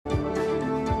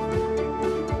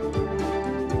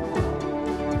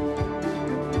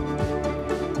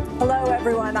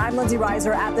everyone. I'm Lindsay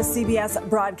Reiser at the CBS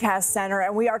Broadcast Center,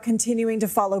 and we are continuing to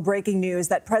follow breaking news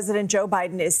that President Joe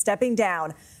Biden is stepping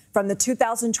down from the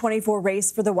 2024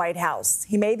 race for the White House.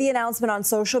 He made the announcement on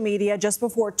social media just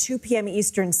before 2 p.m.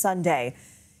 Eastern Sunday.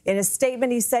 In a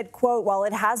statement, he said, quote, "While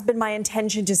it has been my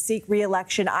intention to seek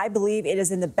re-election, I believe it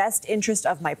is in the best interest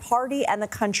of my party and the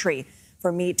country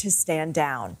for me to stand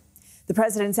down." The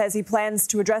president says he plans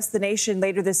to address the nation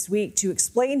later this week to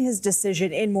explain his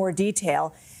decision in more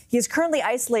detail. He is currently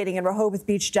isolating in Rehoboth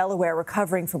Beach, Delaware,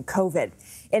 recovering from COVID.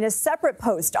 In a separate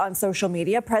post on social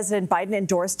media, President Biden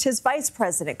endorsed his vice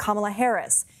president, Kamala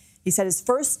Harris. He said his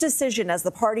first decision as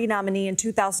the party nominee in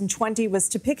 2020 was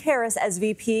to pick Harris as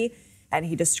VP, and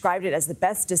he described it as the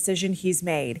best decision he's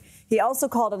made. He also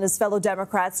called on his fellow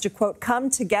Democrats to, quote, "come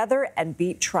together and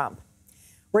beat Trump."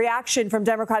 Reaction from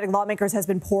Democratic lawmakers has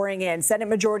been pouring in. Senate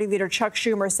Majority Leader Chuck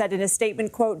Schumer said in a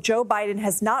statement, quote, "Joe Biden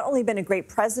has not only been a great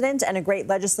president and a great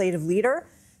legislative leader,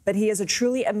 but he is a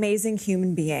truly amazing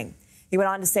human being." He went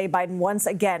on to say Biden once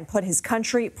again put his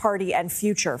country, party, and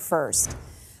future first.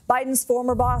 Biden's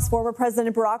former boss, former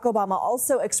President Barack Obama,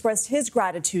 also expressed his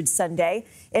gratitude Sunday.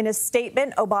 In a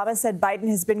statement, Obama said Biden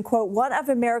has been, quote, "one of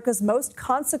America's most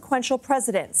consequential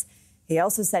presidents." He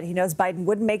also said he knows Biden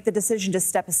wouldn't make the decision to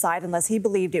step aside unless he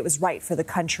believed it was right for the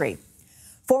country.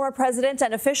 Former president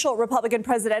and official Republican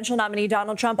presidential nominee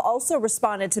Donald Trump also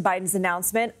responded to Biden's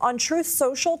announcement. On Truth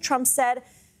Social, Trump said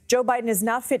Joe Biden is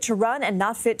not fit to run and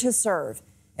not fit to serve.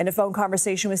 In a phone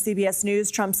conversation with CBS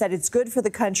News, Trump said it's good for the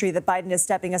country that Biden is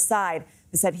stepping aside,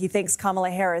 but said he thinks Kamala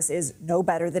Harris is no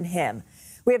better than him.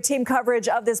 We have team coverage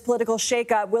of this political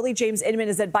shakeup. Willie James Inman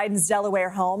is at Biden's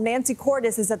Delaware home. Nancy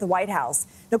Cordes is at the White House.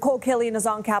 Nikole Killion is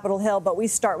on Capitol Hill, but we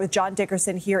start with John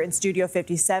Dickerson here in Studio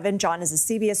 57. John is a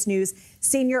CBS News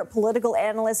senior political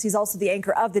analyst. He's also the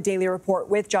anchor of the Daily Report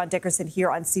with John Dickerson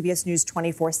here on CBS News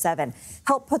 24/7.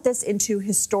 Help put this into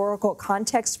historical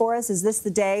context for us. Is this the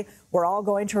day we're all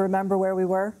going to remember where we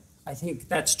were? I think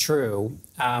that's true,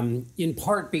 in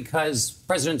part because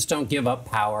presidents don't give up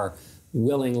power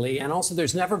willingly. And also,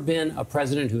 there's never been a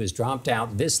president who has dropped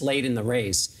out this late in the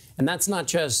race. And that's not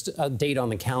just a date on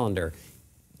the calendar.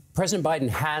 President Biden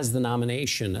has the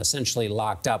nomination essentially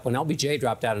locked up. When LBJ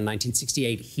dropped out in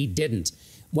 1968, he didn't.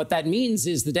 What that means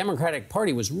is the Democratic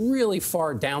Party was really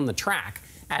far down the track.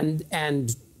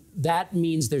 And that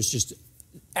means there's just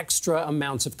extra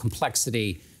amounts of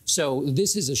complexity. So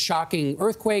this is a shocking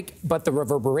earthquake, but the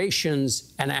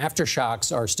reverberations and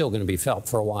aftershocks are still going to be felt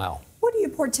for a while. What do you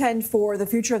portend for the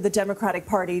future of the Democratic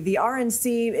Party? The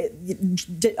RNC,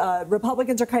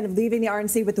 Republicans are kind of leaving the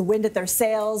RNC with the wind at their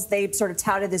sails. They've sort of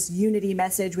touted this unity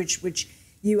message, which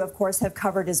you, of course, have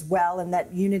covered as well, and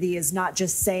that unity is not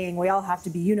just saying we all have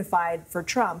to be unified for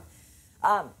Trump.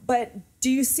 But do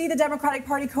you see the Democratic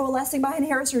Party coalescing behind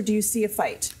Harris, or do you see a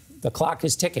fight? The clock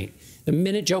is ticking. The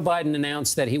minute Joe Biden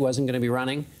announced that he wasn't going to be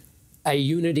running, a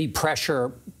unity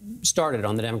pressure started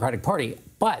on the Democratic Party.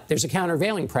 But there's a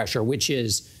countervailing pressure, which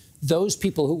is those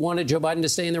people who wanted Joe Biden to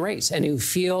stay in the race and who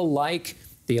feel like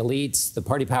the elites, the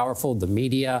party powerful, the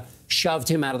media shoved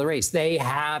him out of the race. They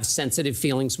have sensitive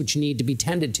feelings which need to be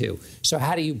tended to. So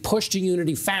how do you push to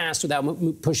unity fast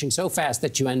without pushing so fast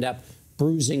that you end up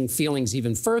bruising feelings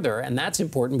even further? And that's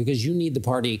important because you need the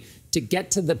party to get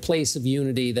to the place of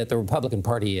unity that the Republican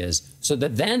Party is, so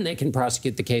that then they can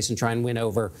prosecute the case and try and win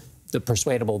over the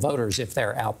persuadable voters if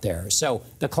they're out there. So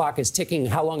the clock is ticking.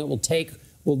 How long it will take,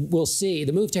 we'll see.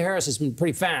 The move to Harris has been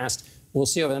pretty fast. We'll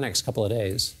see over the next couple of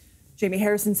days. Jamie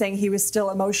Harrison saying he was still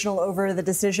emotional over the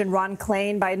decision. Ron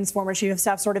Klain, Biden's former chief of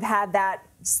staff, sort of had that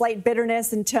slight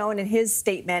bitterness and tone in his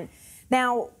statement.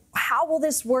 Now, how will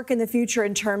this work in the future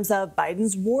in terms of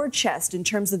Biden's war chest, in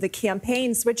terms of the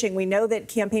campaign switching? We know that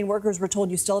campaign workers were told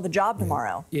you still have a job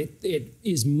tomorrow. It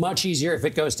is much easier if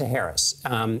it goes to Harris.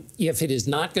 If it is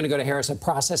not going to go to Harris, a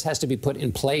process has to be put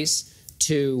in place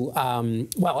to,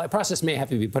 well, a process may have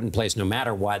to be put in place no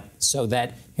matter what, so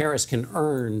that Harris can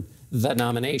earn the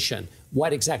nomination.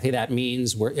 What exactly that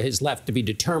means is left to be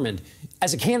determined.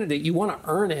 As a candidate, you want to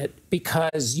earn it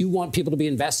because you want people to be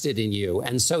invested in you.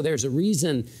 And so there's a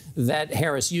reason that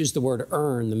Harris used the word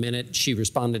earn the minute she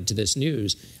responded to this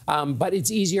news. But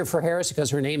it's easier for Harris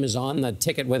because her name is on the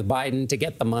ticket with Biden to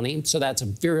get the money. So that's a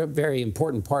very, very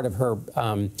important part of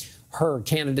her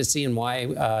candidacy and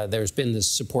why there's been this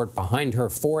support behind her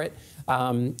for it.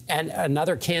 And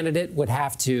another candidate would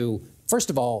have to, first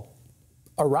of all,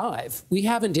 arrive. We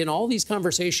haven't, in all these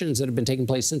conversations that have been taking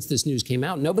place since this news came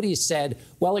out, nobody said,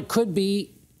 well, it could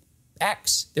be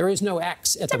X. There is no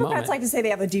X at the moment. Democrats like to say they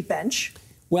have a deep bench.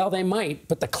 Well, they might,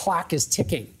 but the clock is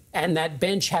ticking. And that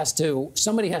bench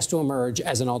somebody has to emerge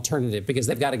as an alternative, because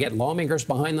they've got to get lawmakers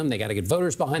behind them. They got to get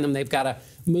voters behind them. They've got to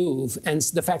move. And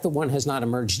the fact that one has not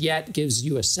emerged yet gives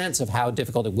you a sense of how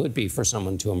difficult it would be for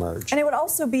someone to emerge. And it would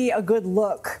also be a good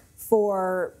look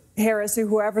for Harris, or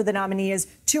whoever the nominee is,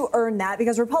 to earn that,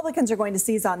 because Republicans are going to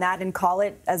seize on that and call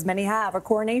it, as many have, a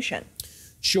coronation.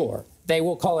 Sure, they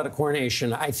will call it a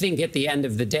coronation. I think at the end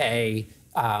of the day,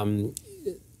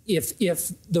 if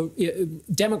the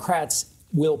Democrats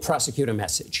will prosecute a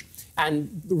message,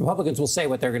 and the Republicans will say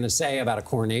what they're going to say about a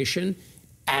coronation,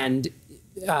 and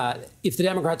if the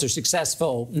Democrats are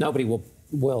successful, nobody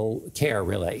will care,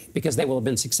 really, because they will have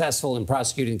been successful in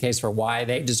prosecuting the case for why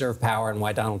they deserve power and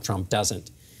why Donald Trump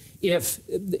doesn't. If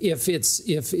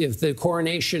the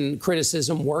coronation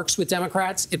criticism works with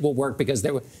Democrats, it will work because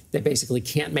they basically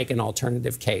can't make an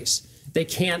alternative case. They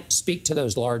can't speak to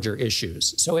those larger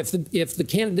issues. So if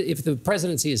the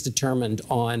presidency is determined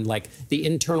on like the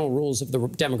internal rules of the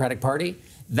Democratic Party,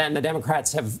 then the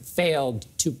Democrats have failed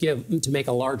to make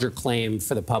a larger claim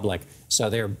for the public. So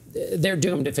they're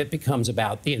doomed if it becomes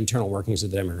about the internal workings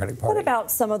of the Democratic Party. What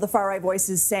about some of the far-right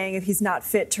voices saying if he's not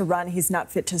fit to run, he's not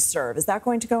fit to serve? Is that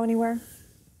going to go anywhere?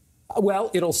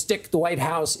 Well, it'll stick the White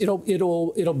House. It'll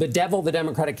bedevil the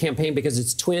Democratic campaign, because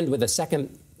it's twinned with a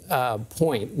second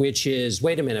point, which is,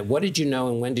 wait a minute, what did you know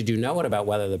and when did you know it about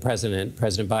whether President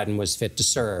Biden was fit to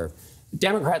serve?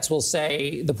 Democrats will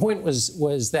say the point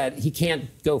was that he can't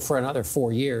go for another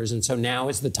 4 years, and so now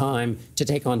is the time to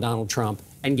take on Donald Trump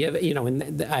and give,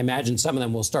 and I imagine some of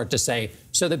them will start to say,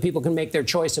 so that people can make their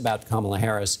choice about Kamala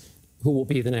Harris, who will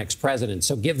be the next president.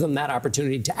 So give them that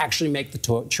opportunity to actually make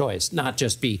the choice, not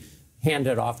just be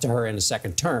handed off to her in a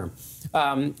second term.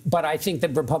 But I think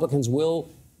that Republicans will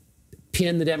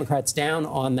pin the Democrats down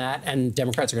on that, and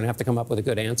Democrats are going to have to come up with a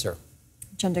good answer.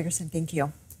 John Dickerson, thank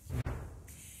you.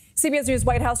 CBS News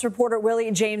White House reporter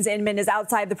Willie James Inman is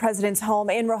outside the president's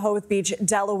home in Rehoboth Beach,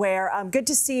 Delaware. Good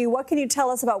to see you. What can you tell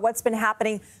us about what's been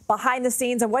happening behind the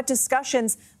scenes and what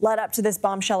discussions led up to this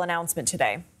bombshell announcement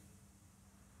today?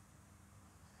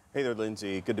 Hey there,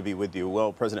 Lindsay. Good to be with you.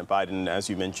 Well, President Biden, as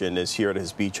you mentioned, is here at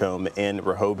his beach home in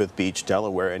Rehoboth Beach,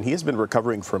 Delaware, and he has been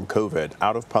recovering from COVID,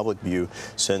 out of public view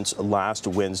since last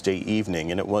Wednesday evening.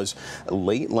 And it was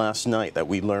late last night that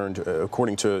we learned,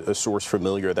 according to a source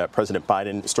familiar, that President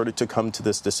Biden started to come to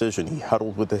this decision. He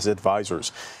huddled with his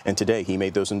advisors, and today he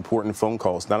made those important phone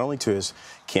calls, not only to his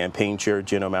campaign chair,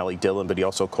 Jen O'Malley Dillon, but he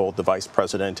also called the vice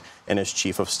president and his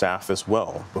chief of staff as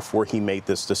well before he made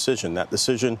this decision. That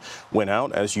decision went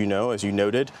out, as you know, as you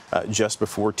noted, just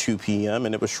before 2 p.m.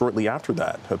 And it was shortly after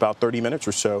that, about 30 minutes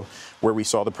or so, where we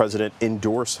saw the president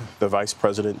endorse the vice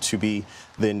president to be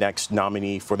the next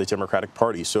nominee for the Democratic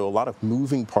Party. So a lot of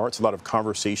moving parts, a lot of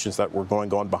conversations that were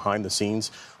going on behind the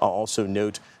scenes. I'll also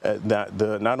note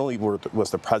that not only was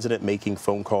the president making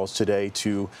phone calls today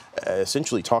to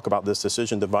essentially talk about this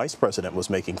decision, the vice president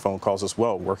was making phone calls as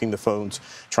well, working the phones,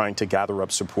 trying to gather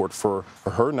up support for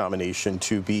her nomination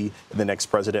to be the next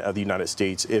president of the United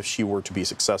States if she were to be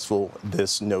successful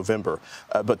this November.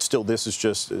 But still, this is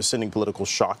just sending political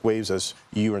shockwaves, as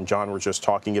you and John were just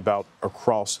talking about,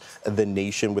 across the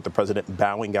nation, with the president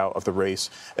bowing out of the race,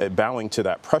 bowing to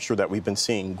that pressure that we've been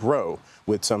seeing grow,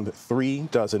 with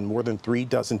more than 3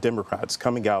 dozen Democrats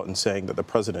coming out and saying that the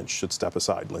president should step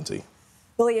aside. Lindsay.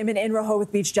 Willie Inman in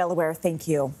Rehoboth Beach, Delaware. Thank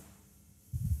you.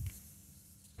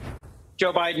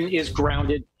 Joe Biden is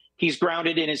grounded. He's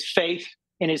grounded in his faith,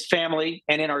 in his family,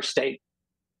 and in our state.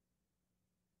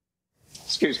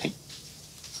 Excuse me.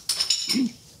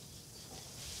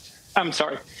 I'm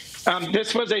sorry.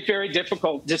 This was a very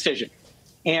difficult decision,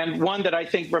 and one that I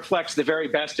think reflects the very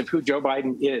best of who Joe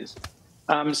Biden is.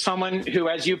 Someone who,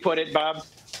 as you put it, Bob,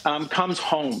 comes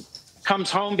home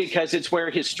because it's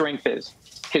where his strength is.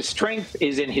 His strength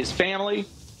is in his family.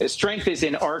 His strength is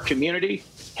in our community.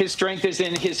 His strength is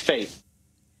in his faith.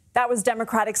 That was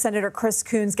Democratic Senator Chris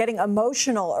Coons getting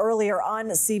emotional earlier on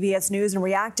CBS News and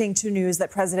reacting to news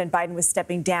that President Biden was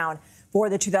stepping down for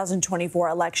the 2024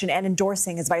 election and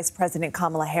endorsing his Vice President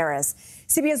Kamala Harris.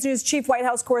 CBS News Chief White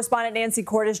House correspondent Nancy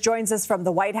Cordes joins us from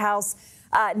the White House.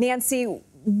 Nancy,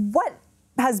 what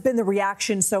has been the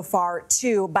reaction so far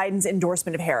to Biden's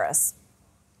endorsement of Harris?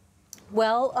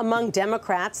 Well, among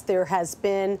Democrats, there has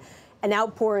been an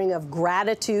outpouring of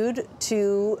gratitude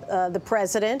to the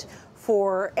president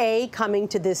for A, coming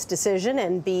to this decision,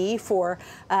 and B, for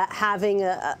having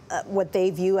what they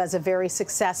view as a very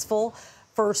successful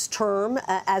first term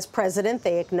as president.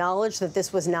 They acknowledge that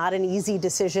this was not an easy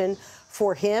decision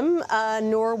for him,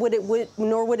 nor would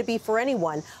it be for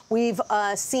anyone. We've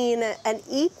seen an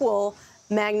equal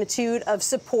magnitude of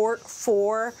support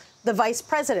for the vice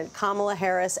president, Kamala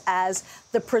Harris, as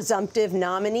the presumptive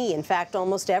nominee. In fact,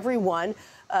 almost everyone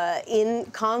in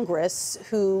Congress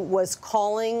who was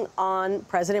calling on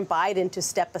President Biden to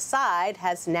step aside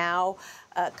has now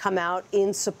come out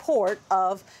in support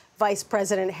of Vice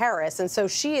President Harris. And so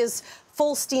she is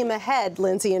full steam ahead,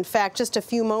 Lindsay. In fact, just a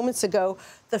few moments ago,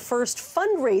 the first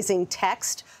fundraising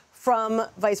text from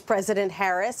Vice President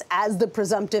Harris as the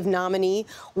presumptive nominee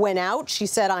went out. She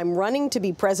said, "I'm running to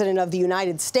be president of the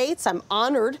United States. I'm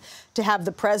honored to have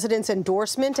the president's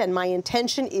endorsement, and my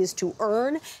intention is to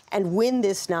earn and win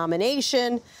this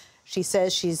nomination." She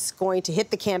says she's going to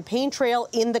hit the campaign trail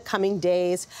in the coming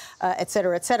days, et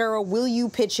cetera, et cetera. "Will you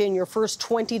pitch in your first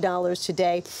 $20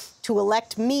 today to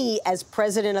elect me as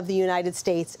president of the United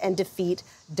States and defeat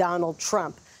Donald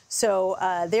Trump?" So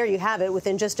there you have it.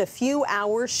 Within just a few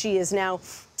hours, she is now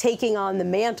taking on the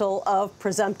mantle of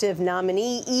presumptive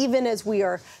nominee, even as we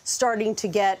are starting to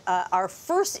get our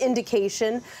first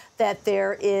indication that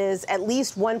there is at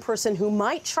least one person who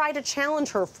might try to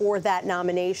challenge her for that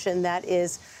nomination. That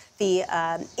is the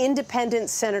independent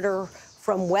senator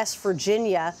from West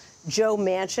Virginia, Joe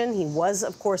Manchin. He was,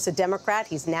 of course, a Democrat.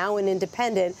 He's now an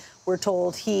independent. We're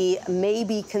told he may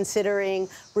be considering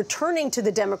returning to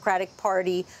the Democratic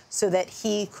Party so that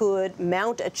he could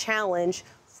mount a challenge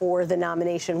for the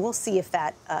nomination. We'll see if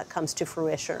that comes to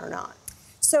fruition or not.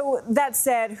 So that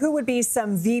said, who would be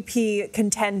some VP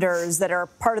contenders that are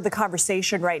part of the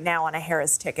conversation right now on a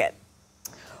Harris ticket?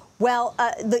 Well,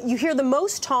 you hear the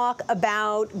most talk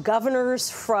about governors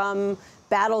from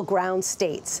battleground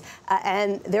states,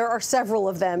 and there are several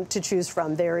of them to choose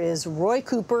from. There is Roy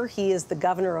Cooper. He is the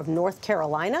governor of North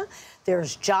Carolina.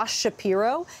 There's Josh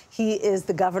Shapiro. He is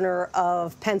the governor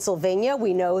of Pennsylvania.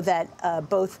 We know that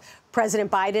both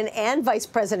President Biden and Vice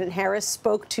President Harris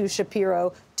spoke to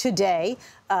Shapiro today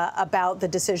about the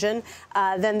decision.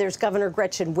 Then there's Governor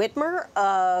Gretchen Whitmer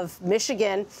of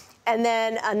Michigan. And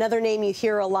then another name you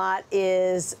hear a lot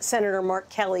is Senator Mark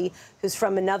Kelly, who's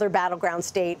from another battleground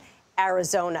state,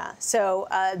 Arizona. So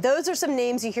those are some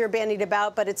names you hear bandied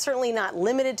about, but it's certainly not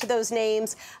limited to those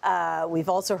names. We've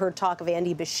also heard talk of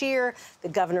Andy Beshear, the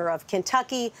governor of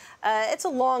Kentucky. It's a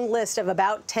long list of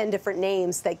about 10 different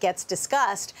names that gets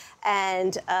discussed.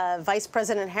 And Vice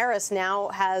President Harris now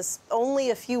has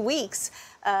only a few weeks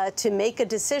to make a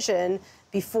decision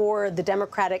before the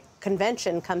Democratic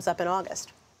convention comes up in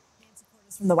August.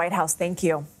 From the White House, thank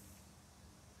you.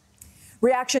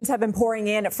 Reactions have been pouring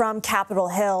in from Capitol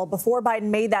Hill. Before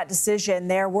Biden made that decision,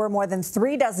 there were more than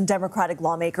 36 Democratic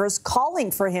lawmakers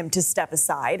calling for him to step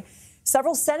aside.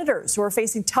 Several senators who are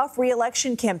facing tough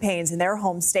reelection campaigns in their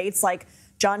home states, like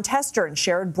John Tester and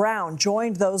Sherrod Brown,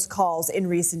 joined those calls in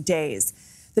recent days.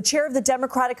 The chair of the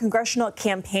Democratic Congressional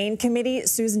Campaign Committee,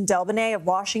 Susan Delbene of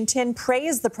Washington,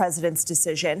 praised the president's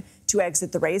decision to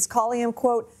exit the race, calling him,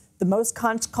 quote, the most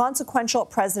consequential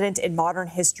president in modern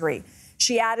history.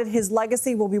 She added his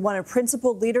legacy will be one of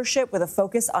principled leadership with a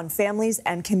focus on families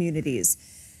and communities.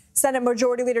 Senate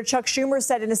Majority Leader Chuck Schumer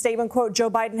said in a statement, quote,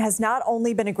 Joe Biden has not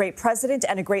only been a great president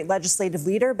and a great legislative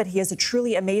leader, but he is a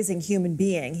truly amazing human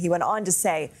being. He went on to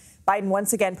say Biden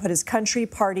once again put his country,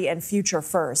 party, and future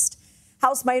first.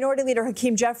 House Minority Leader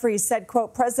Hakeem Jeffries said,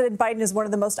 quote, President Biden is one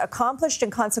of the most accomplished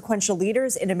and consequential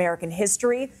leaders in American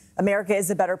history. America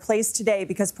is a better place today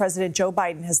because President Joe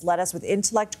Biden has led us with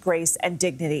intellect, grace, and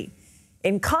dignity.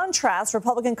 In contrast,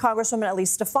 Republican Congresswoman Elise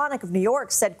Stefanik of New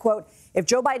York said, quote, if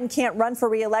Joe Biden can't run for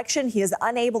re-election, he is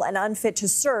unable and unfit to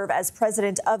serve as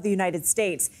president of the United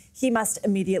States. He must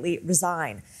immediately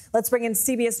resign. Let's bring in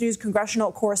CBS News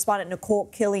congressional correspondent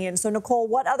Nikole Killion. So, Nikole,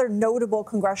 what other notable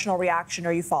congressional reaction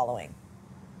are you following?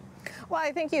 Well,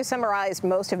 I think you summarized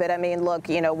most of it. I mean, look,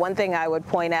 one thing I would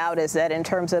point out is that in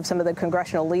terms of some of the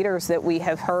congressional leaders that we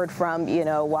have heard from,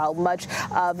 while much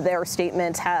of their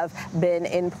statements have been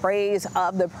in praise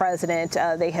of the president,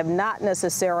 they have not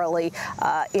necessarily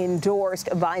endorsed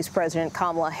Vice President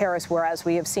Kamala Harris, whereas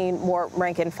we have seen more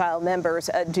rank-and-file members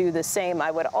do the same. I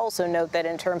would also note that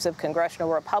in terms of congressional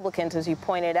Republicans, as you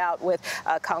pointed out with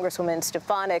Congresswoman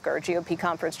Stefanik or GOP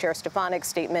Conference Chair Stefanik's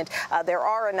statement, there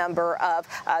are a number of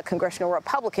congressional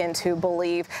Republicans who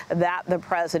believe that the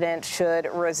president should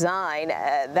resign.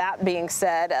 That being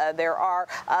said, there are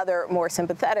other more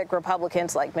sympathetic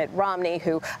Republicans like Mitt Romney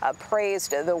who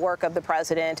praised the work of the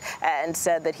president and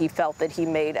said that he felt that he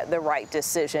made the right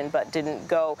decision, but didn't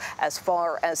go as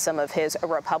far as some of his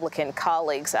Republican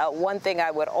colleagues. One thing I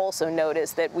would also note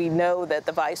is that we know that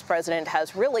the vice president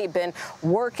has really been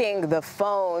working the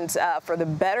phones for the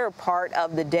better part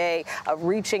of the day,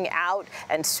 reaching out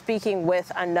and speaking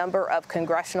with a number of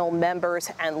congressional members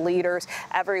and leaders,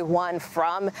 everyone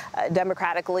from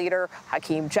Democratic leader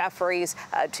Hakeem Jeffries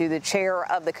to the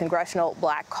chair of the Congressional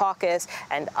Black Caucus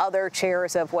and other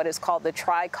chairs of what is called the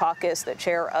Tri-Caucus, the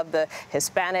chair of the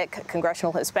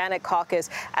Congressional Hispanic Caucus,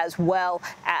 as well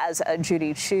as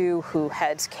Judy Chu, who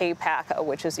heads CAPAC,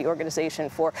 which is the Organization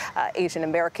for Asian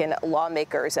American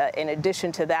Lawmakers. In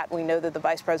addition to that, we know that the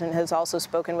vice president has also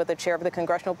spoken with the chair of the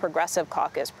Congressional Progressive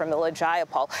Caucus, Pramila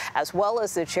Jayapal, as well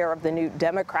as the chair of the New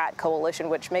Democrat Coalition,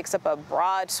 which makes up a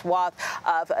broad swath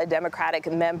of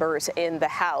Democratic members in the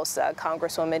House,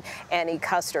 Congresswoman Annie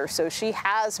Kuster. So she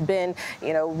has been,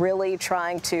 really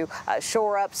trying to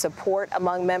shore up support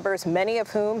among members, many of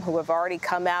whom who have already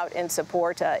come out in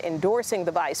support, endorsing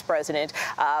the vice president,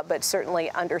 but certainly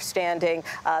understanding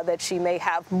that she may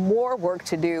have more work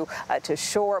to do to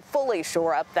fully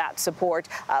shore up that support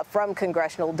from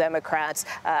congressional Democrats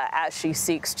as she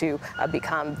seeks to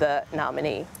become the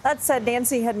nominee. That said,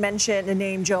 Nancy had mentioned the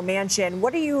name Joe Manchin.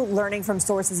 What are you learning from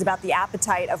sources about the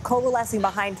appetite of coalescing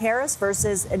behind Harris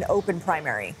versus an open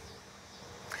primary?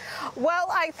 Well,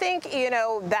 I think,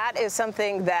 that is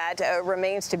something that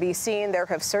remains to be seen. There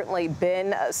have certainly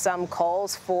been some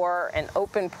calls for an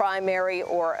open primary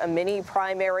or a mini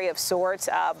primary of sorts.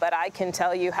 But I can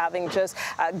tell you, having just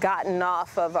gotten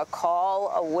off of a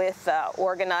call with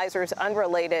organizers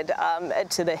unrelated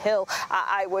to the Hill,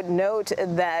 I would note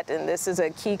that, and this is a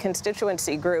key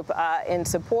constituency group in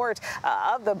support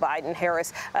of the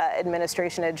Biden-Harris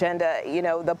administration agenda,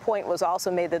 the point was also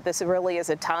made that this really is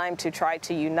a time to try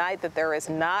to unite, that there is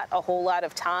not a whole lot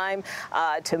of time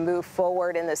to move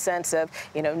forward in the sense of,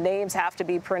 names have to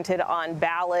be printed on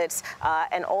ballots,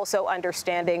 and also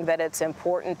understanding that it's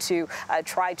important to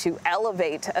try to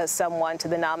elevate someone to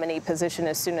the nominee position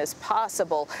as soon as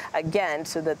possible, again,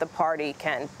 so that the party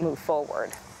can move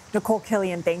forward. Nikole,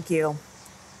 Killion, thank you.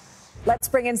 Let's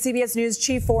bring in CBS News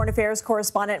Chief Foreign Affairs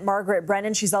Correspondent Margaret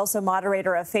Brennan. She's also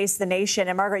moderator of Face the Nation.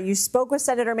 And Margaret, you spoke with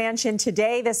Senator Manchin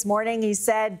this morning. He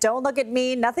said, don't look at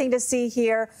me, nothing to see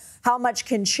here. How much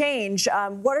can change?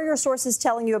 What are your sources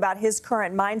telling you about his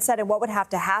current mindset and what would have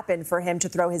to happen for him to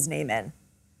throw his name in?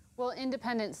 Well,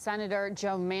 independent Senator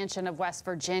Joe Manchin of West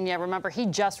Virginia, remember, he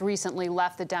just recently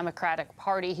left the Democratic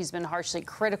Party. He's been harshly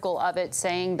critical of it,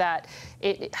 saying that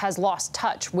it has lost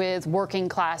touch with working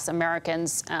class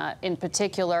Americans in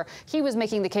particular. He was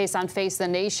making the case on Face the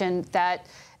Nation that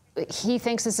he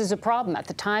thinks this is a problem. At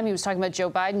the time, he was talking about Joe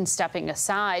Biden stepping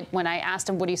aside. When I asked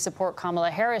him, would he support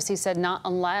Kamala Harris, he said not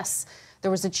unless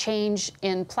there was a change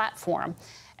in platform.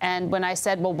 And when I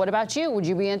said, well, what about you? Would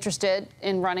you be interested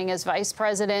in running as vice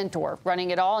president or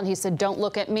running at all? And he said, don't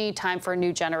look at me. Time for a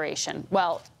new generation.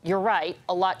 Well, you're right.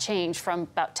 A lot changed from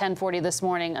about 10:40 this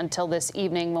morning until this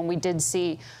evening when we did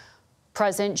see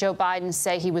President Joe Biden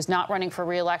say he was not running for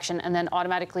re-election and then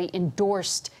automatically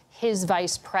endorsed his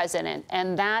vice president.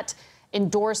 And that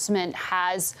endorsement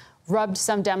has rubbed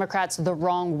some Democrats the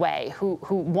wrong way, who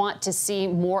want to see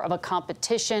more of a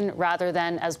competition rather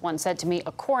than, as one said to me,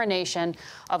 a coronation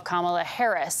of Kamala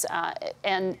Harris.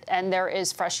 And there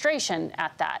is frustration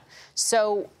at that.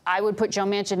 So I would put Joe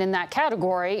Manchin in that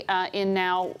category in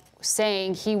now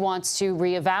saying he wants to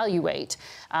reevaluate.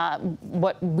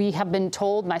 What we have been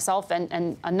told, myself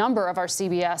and a number of our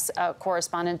CBS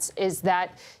correspondents, is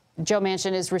that Joe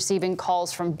Manchin is receiving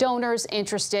calls from donors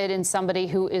interested in somebody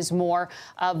who is more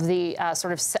of the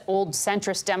sort of old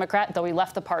centrist Democrat, though he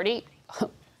left the party.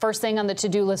 First thing on the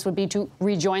to-do list would be to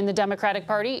rejoin the Democratic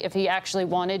Party if he actually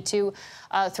wanted to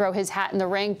throw his hat in the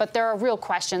ring. But there are real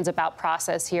questions about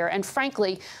process here. And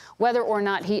frankly, whether or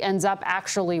not he ends up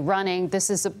actually running, this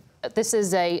is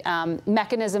a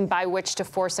mechanism by which to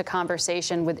force a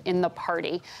conversation within the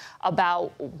party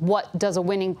about what does a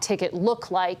winning ticket look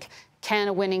like. Can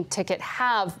a winning ticket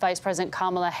have Vice President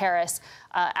Kamala Harris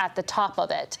at the top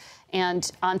of it?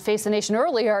 And on Face the Nation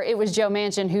earlier, it was Joe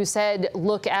Manchin who said,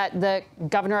 look at the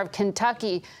governor of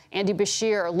Kentucky, Andy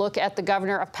Beshear, look at the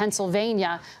governor of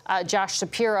Pennsylvania, Josh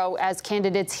Shapiro, as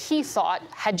candidates he thought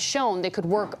had shown they could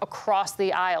work across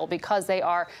the aisle because they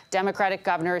are Democratic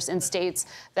governors in states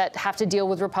that have to deal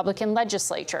with Republican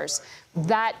legislatures.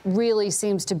 That really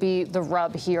seems to be the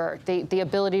rub here, the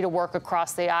ability to work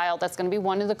across the aisle. That's going to be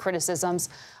one of the criticisms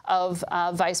of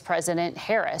Vice President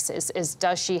Harris is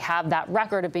does she have that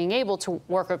record of being able to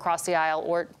work across the aisle,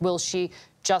 or will she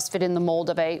just fit in the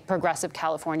mold of a progressive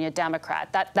California Democrat?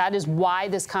 That is why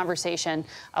this conversation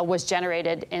was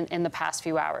generated in the past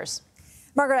few hours.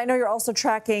 Margaret, I know you're also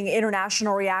tracking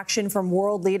international reaction from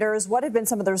world leaders. What have been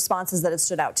some of the responses that have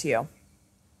stood out to you?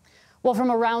 Well,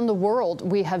 from around the world,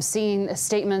 we have seen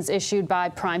statements issued by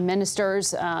prime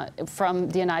ministers from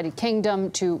the United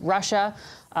Kingdom to Russia.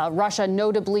 Russia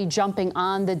notably jumping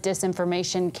on the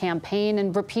disinformation campaign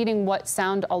and repeating what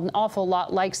sound an awful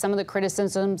lot like some of the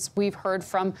criticisms we've heard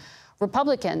from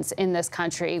Republicans in this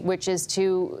country, which is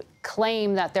to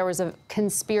claim that there was a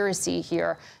conspiracy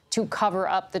here to cover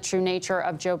up the true nature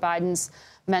of Joe Biden's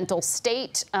mental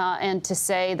state and to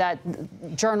say that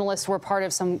journalists were part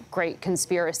of some great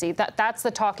conspiracy. That's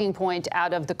the talking point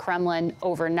out of the Kremlin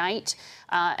overnight,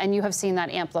 and you have seen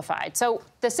that amplified. So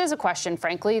this is a question,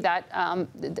 frankly, that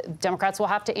Democrats will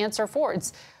have to answer for.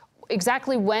 It's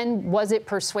exactly when was it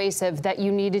persuasive that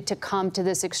you needed to come to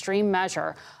this extreme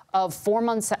measure of 4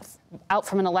 months out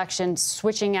from an election,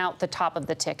 switching out the top of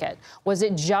the ticket? Was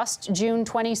it just June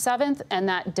 27th and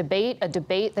that debate, a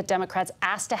debate that Democrats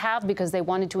asked to have because they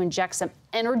wanted to inject some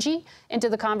energy into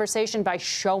the conversation by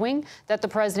showing that the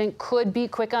president could be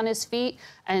quick on his feet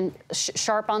and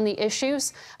sharp on the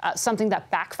issues, something that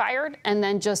backfired and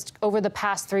then just over the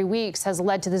past 3 weeks has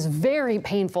led to this very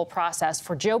painful process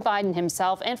for Joe Biden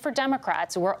himself and for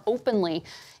Democrats who are openly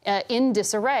in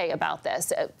disarray about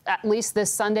this. At least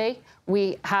this Sunday,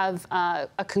 we have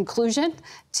a conclusion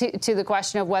to the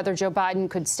question of whether Joe Biden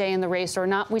could stay in the race or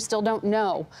not. We still don't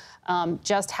know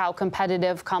just how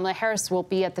competitive Kamala Harris will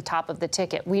be at the top of the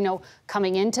ticket. We know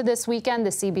coming into this weekend,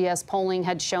 the CBS polling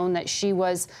had shown that she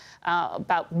was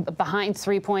about behind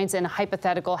 3 points in a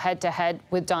hypothetical head-to-head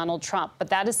with Donald Trump. But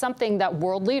that is something that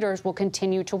world leaders will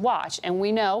continue to watch. And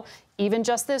we know, even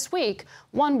just this week,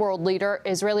 one world leader,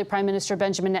 Israeli Prime Minister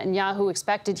Benjamin Netanyahu,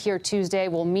 expected here Tuesday,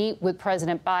 will meet with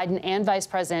President Biden and Vice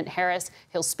President Harris.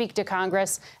 He'll speak to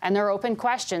Congress, and there are open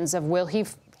questions of will he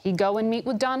go and meet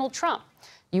with Donald Trump?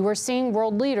 You are seeing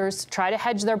world leaders try to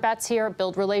hedge their bets here,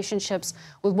 build relationships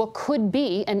with what could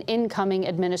be an incoming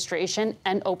administration,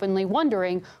 and openly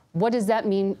wondering, what does that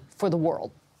mean for the world?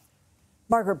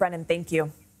 Margaret, Brennan, thank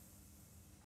you.